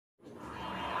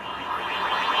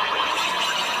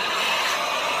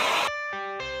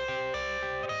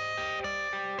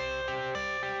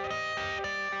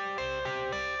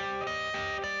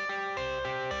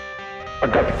I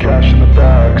got the cash in the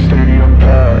bag, stadium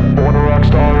packed. Born a rock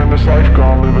star in this life,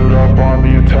 gon' live it up on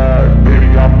the attack.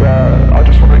 Baby, I'm bad, I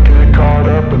just wanna get caught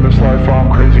up in this life.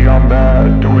 I'm crazy, I'm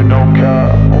mad, doing no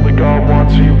cap. Only God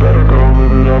wants, so you better go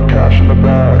live it up. Cash in the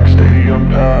bag, stadium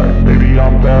packed. Baby,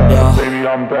 I'm bad, yeah. Baby,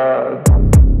 I'm bad.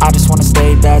 I just wanna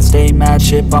stay bad, stay mad.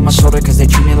 Chip on my shoulder cause they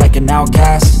treat me like an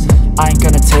outcast. I ain't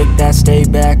gonna take that, stay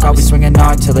back. I'll be swinging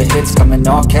hard till the hits come in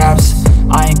all caps.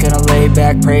 I ain't gonna lay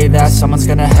back, pray that someone's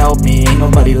gonna help me. Ain't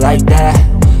nobody like that.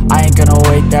 I ain't gonna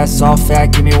wait, that's all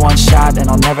fact. Give me one shot and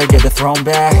I'll never get the throne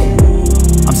back.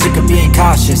 I'm sick of being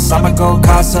cautious, I'ma go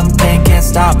cause something, can't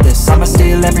stop this. I'ma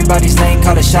steal everybody's lane,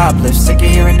 call it shoplift. Sick of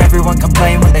hearing everyone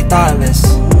complain when they thoughtless.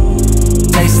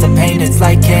 Taste the pain, it's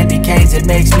like candy canes. It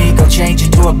makes me go change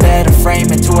into a better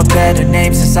frame, into a better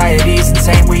name. Society's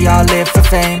insane, we all live for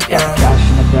fame, yeah. Cash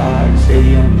in the bag,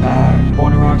 stadium packed.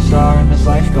 Born a rock star in this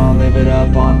life, gon' live it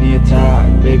up on the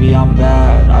attack. Baby, I'm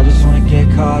bad, I just wanna get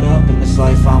caught up in this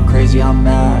life. I'm crazy, I'm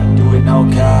mad, do it no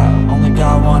cap. Only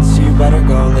God wants, so you better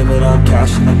go live it up.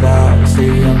 Cash in the bag,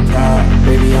 stadium packed.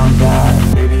 Baby, I'm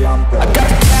bad, baby, I'm bad. I got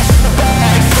the cash in the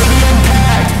bag, stadium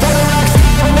packed. Born a rock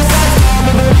star in this life, gon'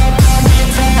 live it up.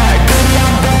 Baby,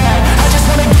 I'm bad, I just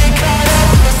wanna get caught up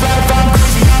in this life. I'm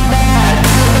crazy, I'm mad,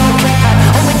 do it no cap.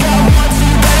 Only God wants, so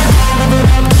you better go live it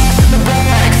up. Cash in the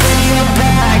bag, stadium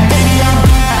packed. Baby, I'm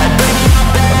bad, baby,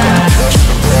 I'm bad. Cash in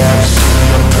the bag,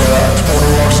 stadium packed. Born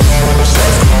a rock star in this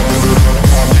life, gon' live it up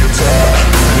on the attack.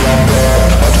 Baby, I'm bad,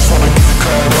 I just wanna get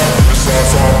caught up in this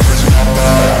life. I'm crazy, I'm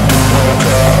mad, do it no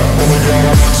cap. Only God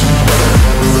wants, so you better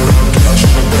go live it up. Cash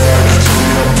in the bag,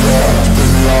 stadium packed.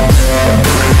 Baby, I'm bad, baby, I'm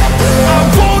bad. I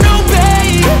won't obey.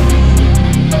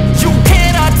 You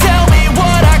cannot tell me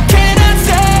what I cannot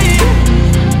say.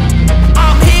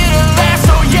 I'm here to last,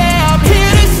 so yeah, I'm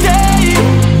here to stay.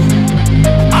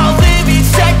 I'll live each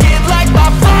second like my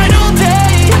final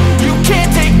day. You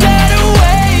can't take that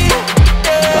away,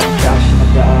 yeah. Cash in the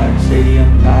bag,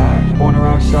 stadium packed. Born a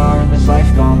rock star in this life,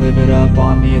 gon' live it up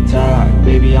on the attack.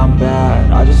 Baby, I'm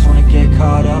bad, I just wanna get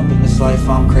caught up in this life.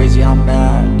 I'm crazy, I'm mad.